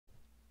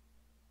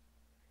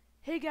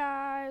Hey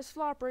guys,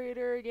 Flop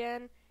Raider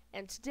again,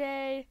 and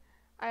today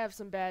I have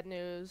some bad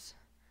news.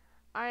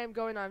 I am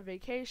going on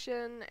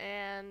vacation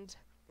and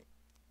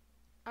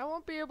I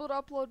won't be able to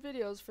upload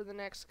videos for the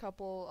next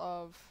couple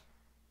of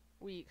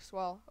weeks.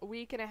 Well, a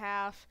week and a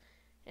half,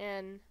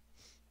 and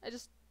I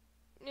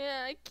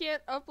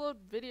can't upload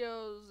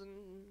videos,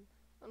 and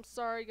I'm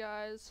sorry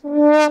guys.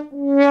 That's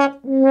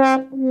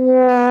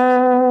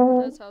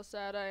how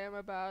sad I am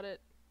about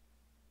it.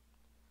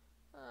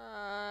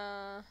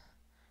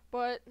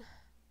 But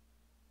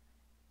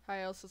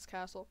hi, Elsa's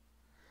Castle.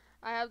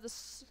 I have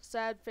this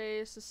sad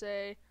face to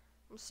say,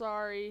 I'm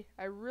sorry.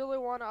 I really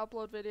want to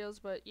upload videos,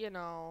 but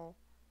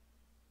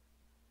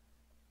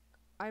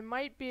I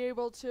might be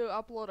able to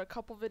upload a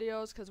couple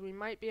videos because we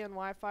might be on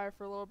Wi-Fi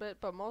for a little bit,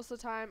 but most of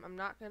the time I'm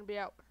not going to be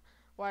at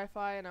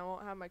Wi-Fi and I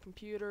won't have my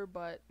computer,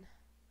 but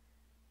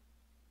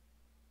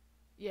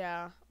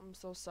yeah, I'm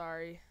so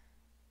sorry.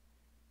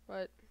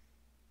 But,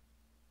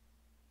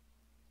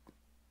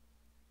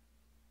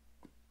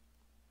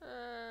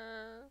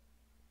 uh,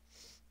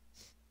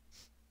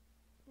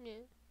 yeah.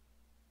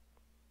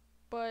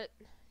 But,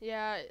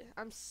 yeah,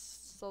 I'm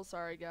so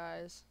sorry,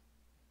 guys.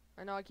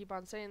 I know I keep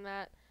on saying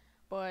that,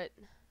 but,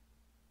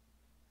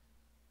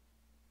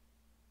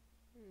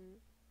 hmm,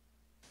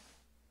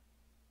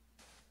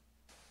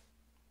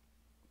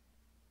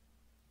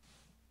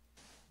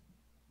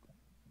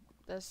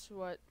 that's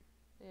what,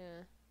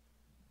 yeah.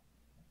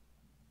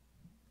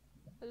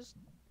 I just,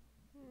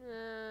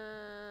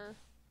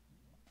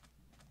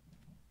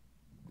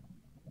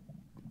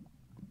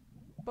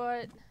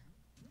 but,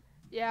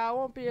 yeah, I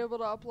won't be able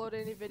to upload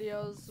any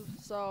videos,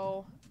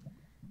 so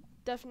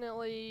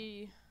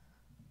definitely,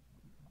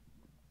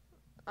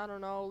 I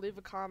don't know, leave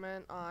a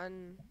comment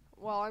on,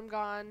 while I'm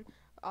gone,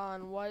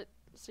 on what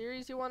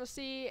series you want to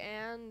see,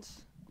 and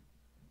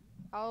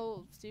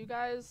I'll see you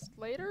guys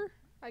later,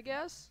 I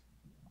guess.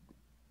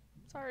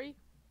 Sorry.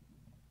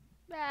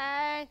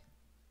 Bye.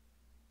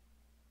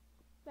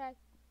 Bye.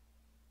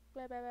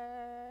 Bye bye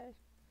bye.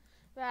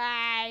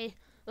 Bye.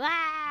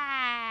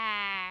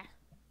 Bye.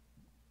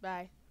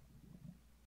 Bye.